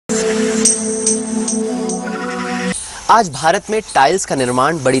आज भारत में टाइल्स का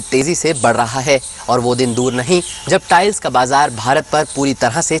निर्माण बड़ी तेजी से बढ़ रहा है और वो दिन दूर नहीं जब टाइल्स का बाजार भारत पर पूरी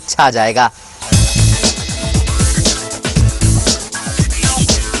तरह से छा जाएगा।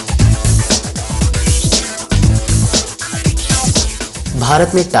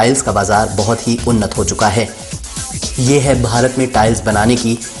 भारत में टाइल्स का बाजार बहुत ही उन्नत हो चुका है। ये है भारत में टाइल्स बनाने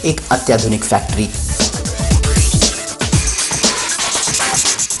की एक अत्याधुनिक फैक्ट्री।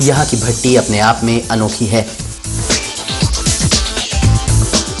 यहाँ की भट्टी अपने आप में अनोखी है।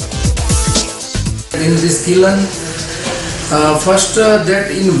 In this kiln, first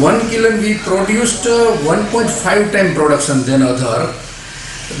that in one kiln we produced 1.5 time production than other.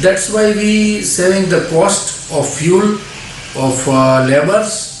 That's why we saving the cost of fuel, of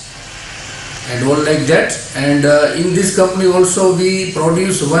labors and all like that. And in this company also we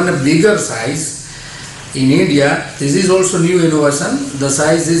produce one bigger size in India. This is also new innovation. The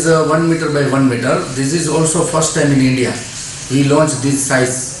size is 1 meter by 1 meter. This is also first time in India. We launched this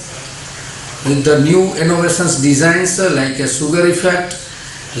size with the new innovations designs like a sugar effect,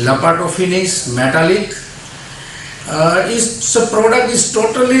 lapato finish, metallic. Its product is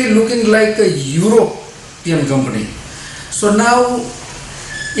totally looking like a European company. So now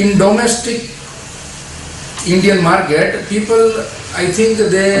in domestic Indian market, people, I think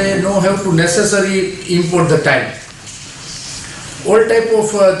they know how to necessarily import the tile. All type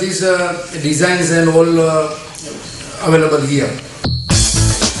of these designs and all available here.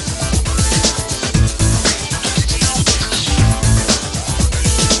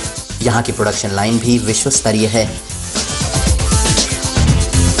 यहाँ की production line भी विश्व स्तरीय है।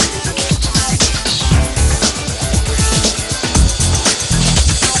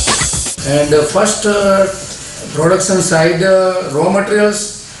 And first production side raw materials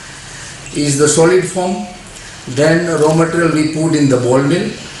is the solid form. Then raw material we put in the ball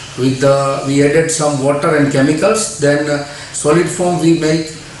mill with we added some water and chemicals. Then solid form we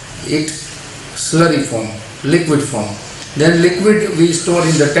make it slurry form, liquid form. Then liquid we store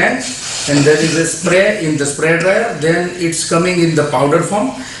in the tank, and there is a spray in the spray dryer. Then it's coming in the powder form.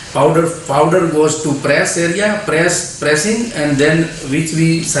 Powder goes to press area, pressing, and then which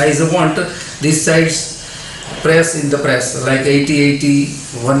we size want. This size press in the press like 80,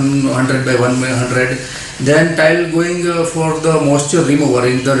 100 by 100. Then tile going for the moisture remover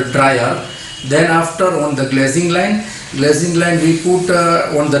in the dryer. Then after on the glazing line we put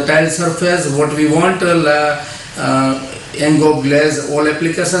on the tile surface what we want. Go glaze all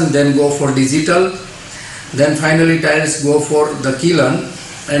application, then go for digital, then finally tiles go for the kiln,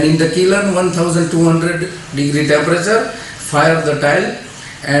 and in the kiln 1200 degree temperature fire the tile,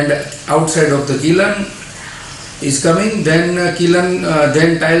 and outside of the kiln is coming. Then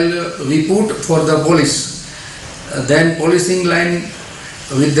then tile we put for the polish, then polishing line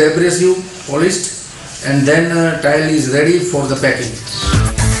with the abrasive polished, and then tile is ready for the packing.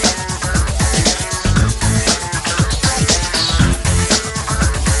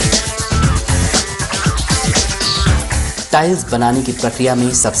 Tiles बनाने की प्रक्रिया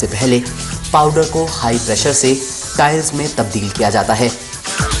में सबसे पहले powder को high pressure से tiles में तब्दील किया जाता है।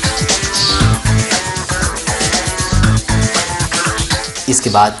 इसके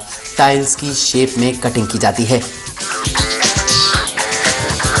बाद टाइल्स की शेप में कटिंग की जाती है।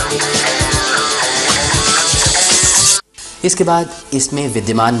 इसके बाद इसमें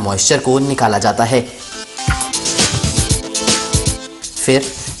विद्यमान मॉइस्चर को निकाला जाता है। फिर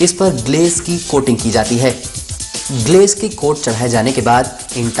इस पर ग्लेज की कोटिंग की जाती है। ग्लेज की कोट चढ़ाए जाने के बाद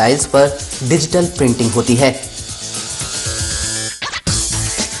इन टाइल्स पर डिजिटल प्रिंटिंग होती है।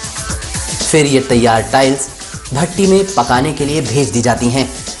 फिर ये तैयार टाइल्स भट्टी में पकाने के लिए भेज दी जाती हैं।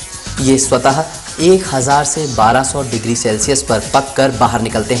 ये स्वतः 1000 से 1200 डिग्री सेल्सियस पर पककर बाहर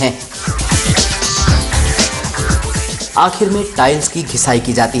निकलते हैं। आखिर में टाइल्स की घिसाई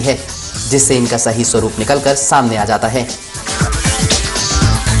की जाती है, जिससे इनका सही स्वरूप निकलकर सामने आ जाता है।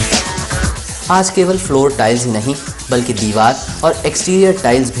 आज केवल फ्लोर टाइल्स ही नहीं बल्कि दीवार और एक्सटीरियर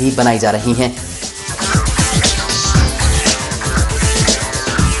टाइल्स भी बनाई जा रही हैं।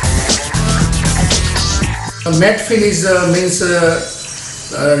 Matte finish means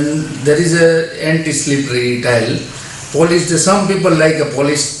there is a anti-slippery tile. Polished, some people like a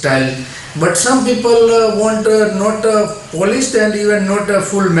polished tile, but some people want not polished and even not a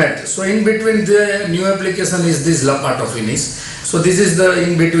full matte. So in between the new application is this lapato finish. So this is the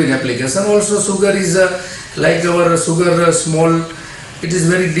in between application. Also sugar is like our sugar small. It is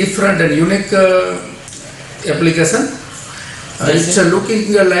very different and unique application. It's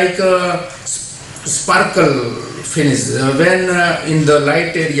looking like a sparkle finish. When in the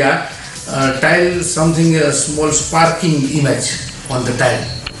light area, tile something small sparking image on the tile.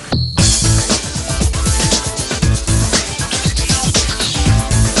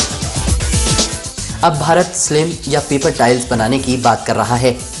 अब Bharat slim या paper tiles बनाने की बात कर रहा है।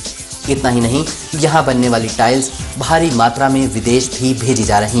 इतना ही नहीं, यहाँ बनने वाली टाइल्स भारी मात्रा में विदेश भी भेजी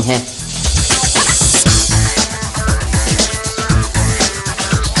जा रही हैं।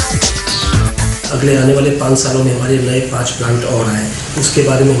 अगले आने वाले 5 सालों में हमारे नए 5 प्लांट और आए, उसके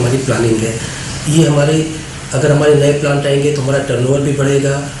बारे में हमारी प्लानिंग है। ये अगर हमारे नए प्लांट आएंगे तो हमारा टर्नओवर भी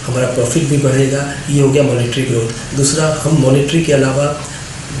बढ़ेगा, हमारा प्रॉफिट भी बढ़ेगा। ये हो गया मॉनेटरी ग्रोथ। दूसरा, हम मॉनेटरी के अलावा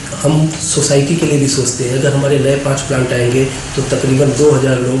हम सोसाइटी के लिए भी सोचते हैं। अगर हमारे नए 5 प्लांट आएंगे तो तकरीबन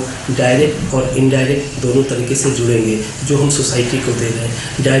 2000 लोग डायरेक्ट और इनडायरेक्ट दोनों तरीके से जुड़ेंगे, जो हम सोसाइटी को दे रहे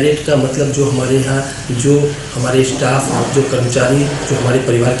हैं। डायरेक्ट का मतलब जो हमारे यहाँ जो हमारे स्टाफ, जो कर्मचारी, जो हमारे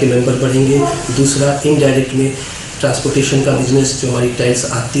परिवार के मेंबर बढ़ेंगे। दूसरा, इनडायरेक्ट में ट्रांसपोर्टेशन का बिजनेस, जो हमारी टाइल्स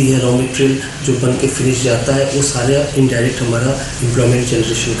आती है, रॉ मटेरियल जो बन के फिनिश जाता है, वो सारा इनडायरेक्ट हमारा एम्प्लॉयमेंट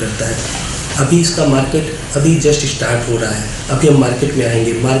जनरेशन करता है। अभी इसका मार्केट अभी जस्ट स्टार्ट हो रहा है। अभी हम मार्केट में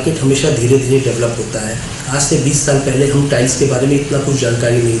आएंगे। मार्केट हमेशा धीरे धीरे डेवलप होता है। आज से 20 साल पहले हम टाइल्स के बारे में इतना कुछ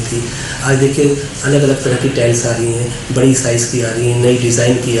जानकारी नहीं थी। आज देखिए अलग अलग तरह की टाइल्स आ रही हैं, बड़ी साइज़ की आ रही हैं, नई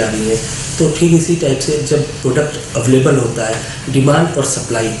डिज़ाइन की आ रही हैं। तो ठीक इसी टाइप से जब प्रोडक्ट अवेलेबल होता है, डिमांड और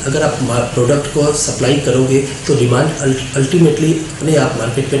सप्लाई, अगर आप प्रोडक्ट को सप्लाई करोगे तो डिमांड अल्टीमेटली अपने आप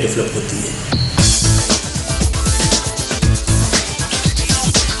मार्केट में डेवलप होती है।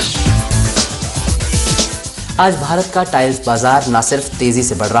 आज भारत का टाइल्स बाजार न सिर्फ तेजी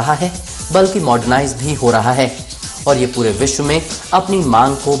से बढ़ रहा है, बल्कि मॉडर्नाइज भी हो रहा है और ये पूरे विश्व में अपनी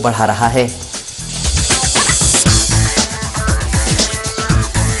मांग को बढ़ा रहा है।